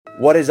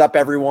What is up,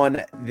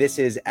 everyone? This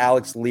is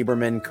Alex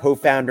Lieberman,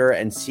 co-founder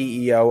and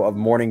CEO of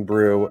Morning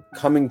Brew,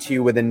 coming to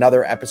you with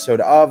another episode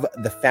of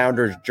The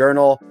Founder's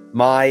Journal,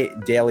 my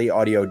daily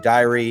audio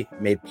diary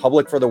made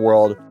public for the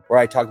world, where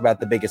I talk about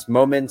the biggest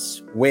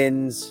moments,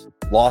 wins,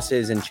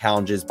 losses, and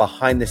challenges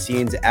behind the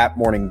scenes at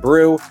Morning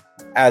Brew.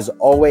 As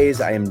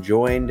always, I am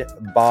joined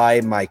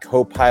by my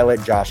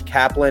co-pilot, Josh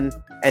Kaplan,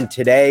 and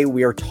today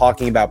we are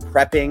talking about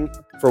prepping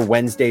for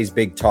Wednesday's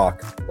Big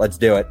Talk. Let's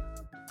do it.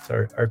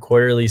 It's our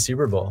quarterly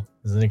Super Bowl.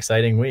 This is an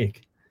exciting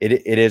week.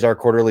 It is our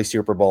quarterly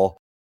Super Bowl.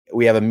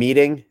 We have a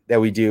meeting that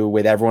we do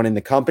with everyone in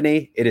the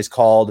company. It is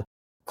called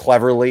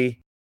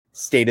cleverly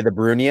State of the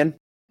Brewnian.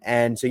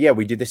 And so,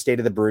 we do the State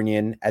of the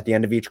Brewnian at the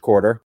end of each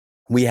quarter.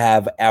 We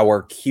have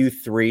our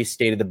Q3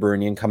 State of the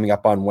Brewnian coming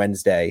up on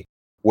Wednesday,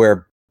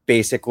 where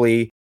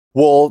basically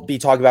we'll be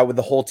talking about with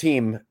the whole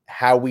team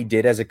how we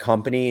did as a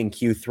company in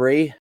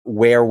Q3,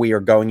 where we are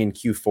going in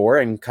Q4,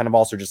 and kind of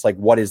also just like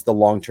what is the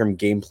long-term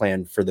game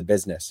plan for the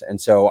business. And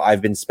so I've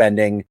been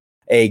spending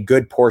a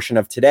good portion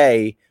of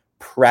today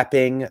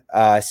prepping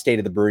State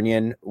of the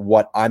Brewnian,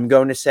 what I'm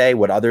going to say,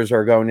 what others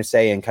are going to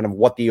say, and kind of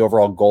what the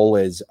overall goal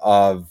is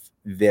of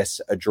this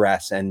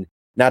address. And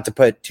not to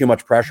put too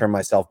much pressure on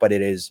myself, but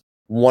it is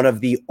one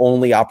of the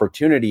only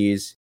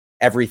opportunities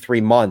every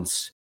 3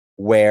 months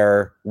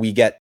where we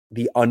get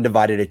the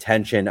undivided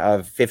attention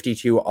of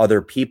 52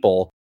 other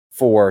people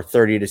for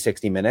 30 to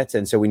 60 minutes.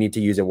 And so we need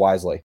to use it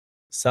wisely.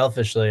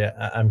 Selfishly,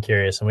 I'm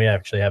curious, and we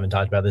actually haven't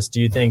talked about this. Do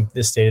you think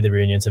the State of the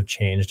Reunions have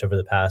changed over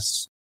the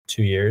past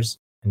 2 years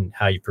and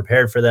how you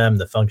prepared for them,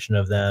 the function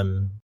of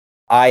them?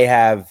 I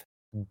have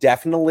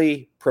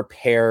definitely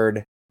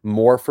prepared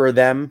more for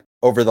them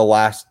over the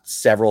last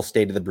several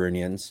State of the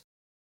Brewnians.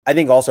 I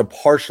think also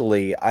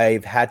partially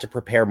I've had to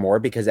prepare more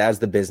because as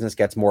the business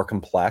gets more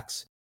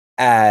complex,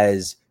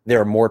 as there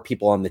are more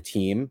people on the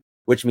team,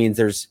 which means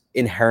there's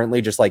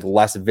inherently just like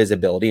less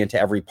visibility into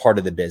every part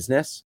of the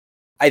business.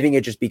 I think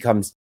it just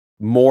becomes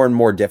more and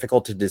more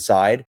difficult to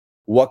decide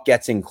what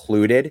gets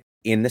included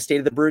in the State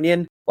of the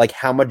Brewnian. Like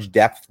how much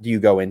depth do you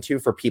go into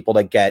for people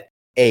to get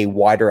a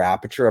wider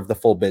aperture of the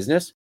full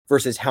business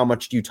versus how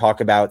much do you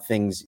talk about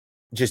things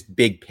just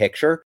big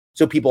picture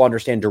so people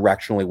understand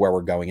directionally where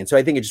we're going. And so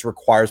I think it just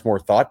requires more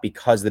thought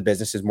because the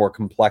business is more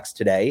complex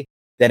today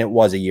than it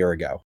was a year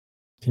ago.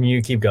 Can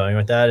you keep going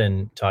with that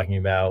and talking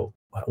about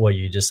what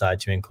you decide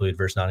to include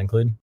versus not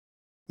include?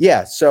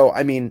 Yeah. So,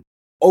 I mean,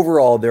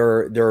 overall,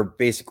 there are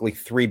basically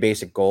three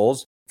basic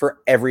goals for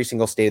every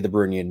single State of the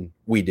Brewnian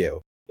we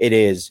do. It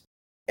is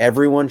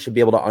everyone should be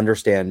able to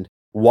understand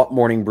what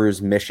Morning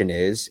Brew's mission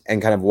is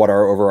and kind of what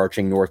our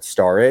overarching North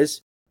Star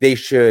is. They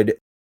should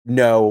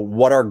know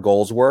what our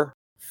goals were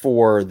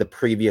for the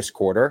previous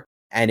quarter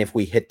and if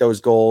we hit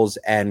those goals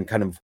and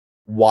kind of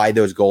why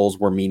those goals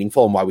were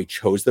meaningful and why we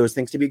chose those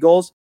things to be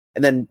goals.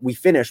 And then we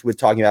finish with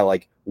talking about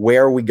like,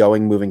 where are we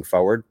going moving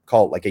forward?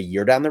 Call it like a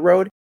year down the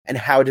road. And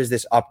how does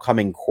this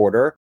upcoming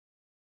quarter,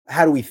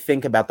 how do we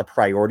think about the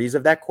priorities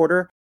of that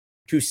quarter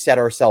to set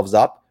ourselves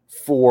up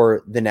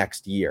for the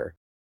next year?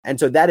 And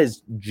so that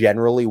is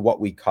generally what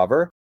we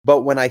cover.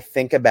 But when I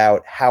think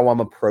about how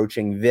I'm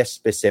approaching this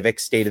specific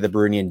State of the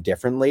Brewnian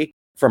differently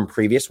from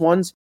previous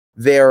ones,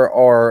 there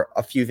are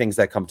a few things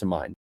that come to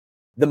mind.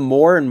 The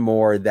more and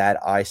more that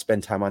I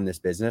spend time on this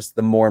business,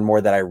 the more and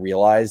more that I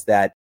realize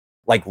that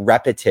like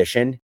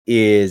repetition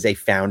is a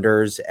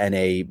founder's and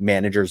a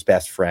manager's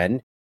best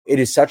friend. It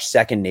is such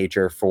second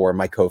nature for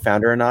my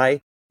co-founder and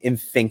I in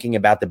thinking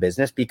about the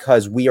business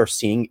because we are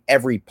seeing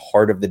every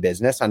part of the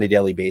business on a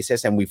daily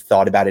basis. And we've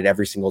thought about it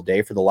every single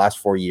day for the last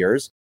 4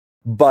 years.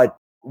 But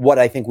what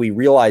I think we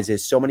realize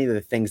is so many of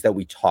the things that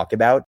we talk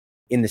about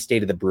in the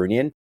State of the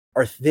Brewnian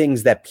are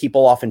things that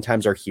people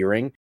oftentimes are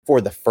hearing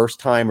for the first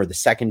time or the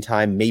second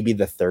time, maybe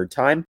the third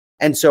time.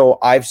 And so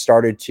I've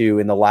started to,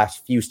 in the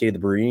last few State of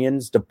the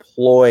Brewnians,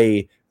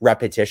 deploy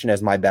repetition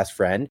as my best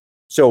friend.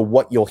 So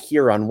what you'll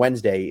hear on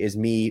Wednesday is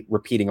me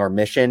repeating our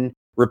mission,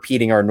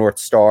 repeating our North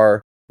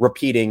Star,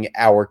 repeating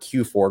our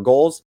Q4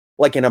 goals,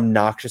 like an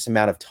obnoxious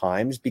amount of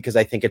times, because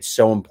I think it's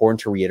so important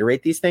to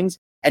reiterate these things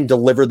and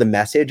deliver the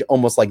message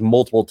almost like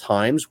multiple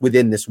times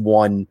within this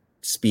one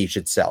speech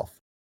itself.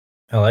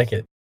 I like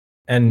it.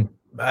 And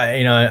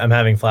I'm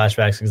having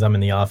flashbacks because I'm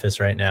in the office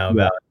right now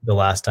about the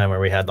last time where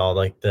we had all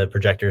like the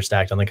projector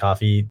stacked on the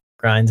coffee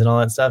grinds and all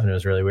that stuff. And it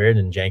was really weird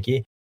and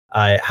janky.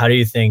 How do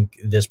you think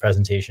this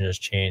presentation has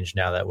changed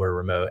now that we're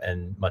remote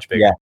and much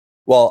bigger? Yeah.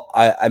 Well,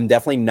 I'm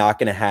definitely not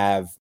going to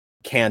have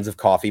cans of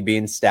coffee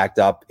beans stacked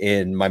up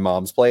in my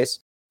mom's place.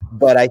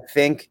 But I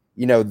think,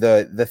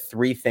 the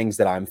three things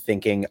that I'm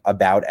thinking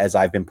about as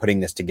I've been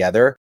putting this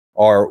together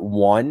are,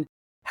 one,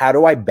 how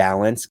do I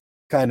balance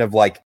kind of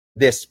like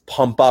this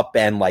pump up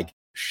and like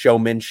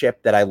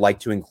showmanship that I like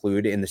to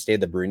include in the State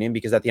of the Brewnian?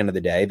 Because at the end of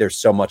the day, there's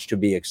so much to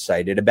be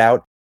excited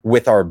about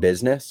with our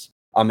business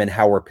and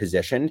how we're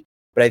positioned.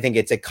 But I think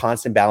it's a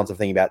constant balance of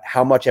thinking about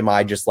how much am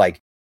I just like,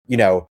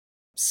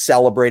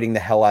 celebrating the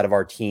hell out of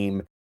our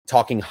team,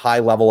 talking high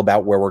level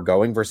about where we're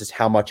going versus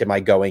how much am I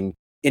going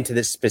into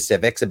the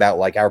specifics about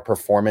like our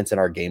performance and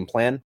our game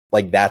plan.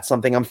 Like that's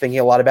something I'm thinking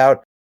a lot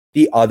about.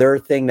 The other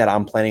thing that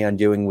I'm planning on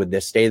doing with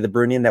this State of the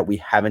Brunion that we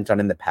haven't done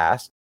in the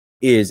past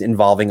is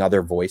involving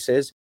other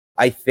voices.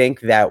 I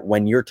think that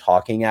when you're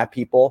talking at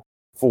people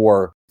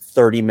for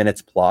 30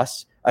 minutes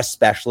plus,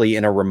 especially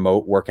in a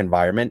remote work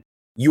environment,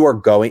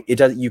 you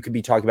could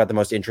be talking about the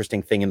most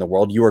interesting thing in the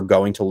world. You are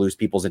going to lose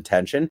people's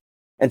attention.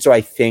 And so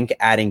I think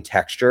adding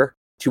texture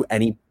to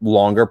any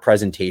longer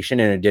presentation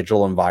in a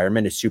digital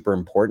environment is super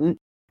important.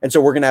 And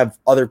so we're going to have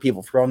other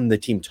people from the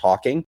team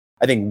talking.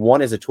 I think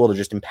one is a tool to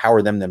just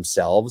empower them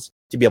themselves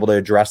to be able to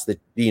address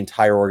the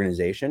entire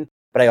organization.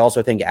 But I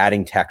also think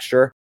adding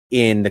texture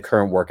in the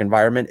current work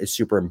environment is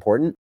super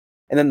important.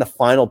 And then the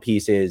final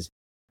piece is,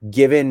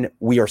 given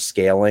we are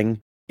scaling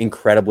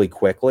incredibly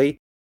quickly,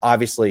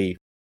 obviously,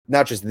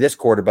 not just this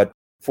quarter, but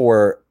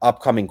for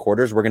upcoming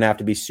quarters, we're going to have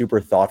to be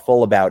super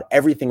thoughtful about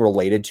everything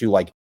related to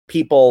like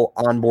people,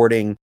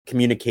 onboarding,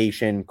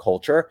 communication,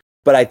 culture.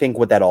 But I think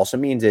what that also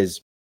means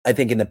is, I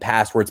think in the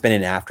past where it's been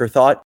an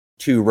afterthought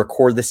to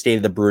record the State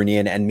of the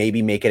Brunion and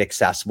maybe make it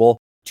accessible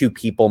to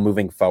people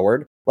moving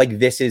forward, like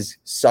this is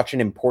such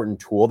an important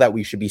tool that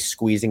we should be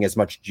squeezing as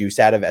much juice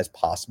out of as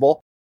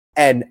possible.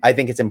 And I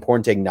think it's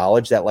important to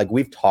acknowledge that like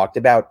we've talked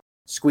about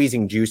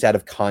squeezing juice out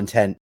of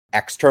content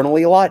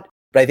externally a lot,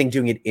 but I think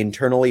doing it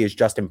internally is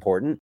just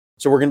important.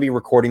 So we're going to be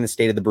recording the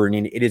State of the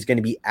Brunion. It is going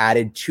to be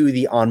added to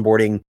the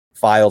onboarding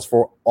files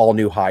for all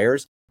new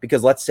hires,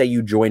 because let's say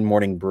you join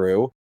Morning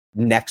Brew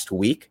next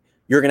week,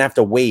 you're going to have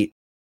to wait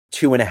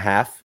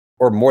 2.5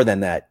 or more than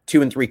that,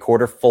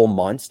 2.75 full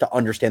months to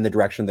understand the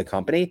direction of the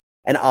company.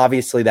 And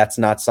obviously that's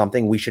not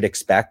something we should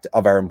expect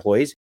of our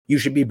employees. You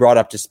should be brought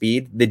up to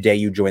speed the day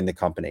you join the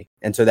company.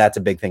 And so that's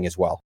a big thing as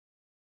well.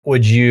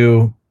 Would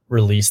you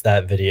release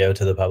that video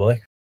to the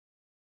public?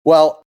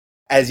 Well,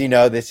 as you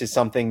know, this is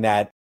something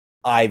that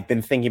I've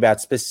been thinking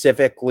about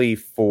specifically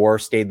for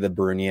State of the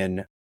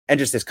Brunion and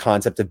just this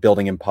concept of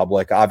building in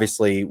public.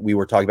 Obviously, we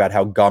were talking about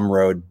how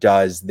Gumroad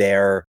does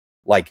their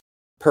like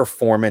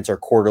performance or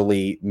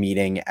quarterly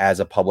meeting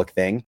as a public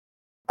thing.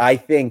 I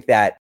think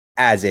that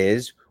as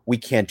is, we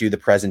can't do the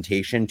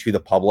presentation to the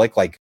public,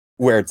 like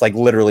where it's like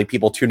literally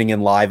people tuning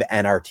in live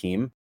and our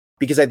team,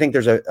 because I think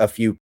there's a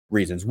few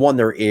reasons. One,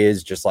 there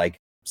is just like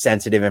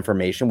sensitive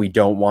information we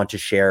don't want to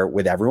share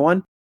with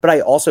everyone. But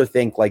I also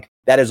think like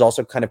that is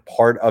also kind of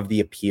part of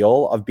the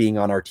appeal of being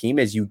on our team,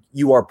 is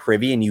you are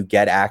privy and you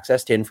get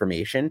access to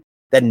information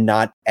that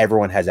not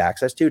everyone has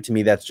access to. To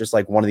me, that's just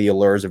like one of the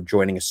allures of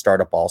joining a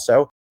startup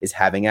also, is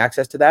having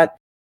access to that.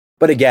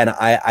 But again,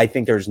 I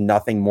think there's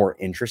nothing more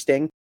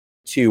interesting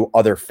to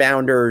other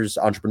founders,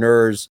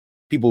 entrepreneurs,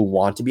 people who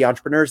want to be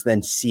entrepreneurs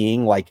than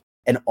seeing like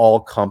an all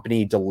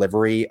company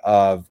delivery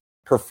of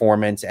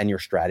performance and your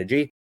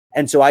strategy.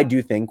 And so I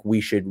do think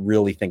we should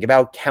really think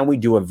about, can we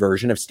do a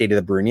version of State of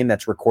the Brunion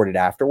that's recorded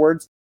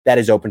afterwards that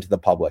is open to the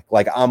public?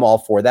 Like I'm all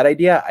for that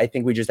idea. I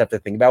think we just have to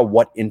think about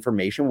what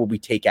information will we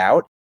take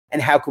out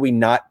and how can we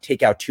not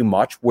take out too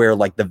much where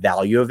like the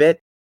value of it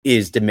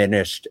is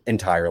diminished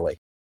entirely.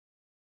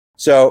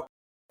 So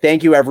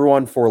thank you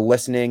everyone for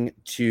listening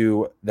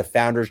to the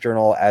Founders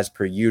Journal as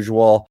per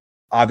usual.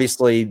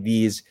 Obviously,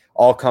 these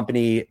all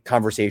company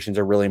conversations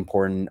are really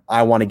important.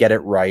 I want to get it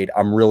right.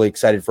 I'm really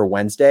excited for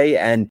Wednesday.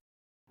 And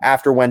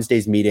after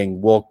Wednesday's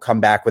meeting, we'll come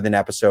back with an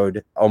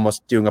episode,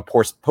 almost doing a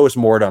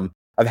post-mortem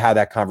of how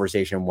that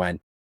conversation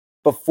went.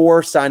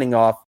 Before signing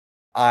off,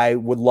 I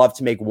would love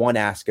to make one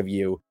ask of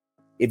you.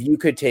 If you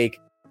could take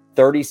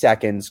 30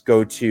 seconds,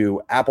 go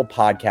to Apple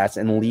Podcasts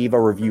and leave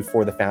a review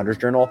for the Founders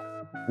Journal.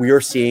 We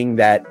are seeing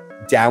that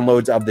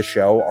downloads of the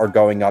show are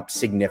going up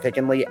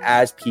significantly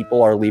as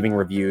people are leaving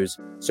reviews.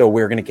 So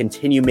we're going to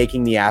continue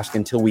making the ask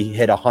until we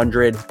hit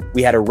 100.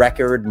 We had a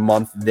record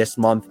month this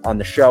month on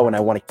the show, and I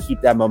want to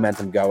keep that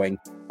momentum going.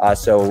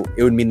 So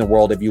it would mean the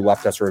world if you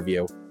left us a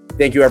review.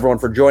 Thank you everyone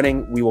for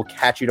joining. We will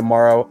catch you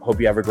tomorrow.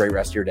 Hope you have a great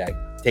rest of your day.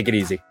 Take it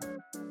easy.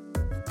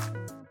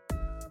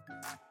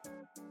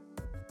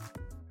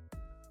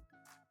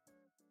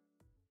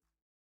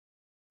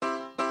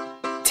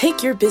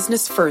 Take your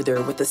business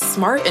further with the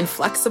smart and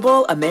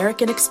flexible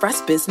American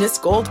Express Business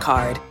Gold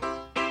Card.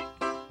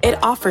 It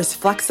offers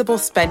flexible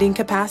spending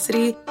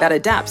capacity that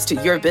adapts to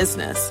your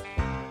business.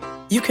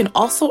 You can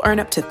also earn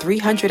up to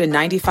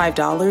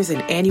 $395 in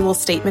annual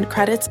statement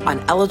credits on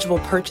eligible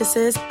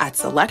purchases at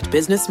select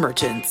business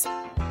merchants.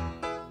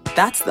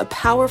 That's the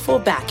powerful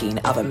backing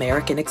of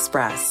American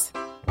Express.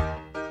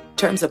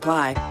 Terms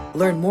apply.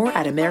 Learn more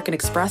at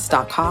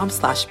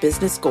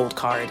americanexpress.com/business gold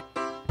card.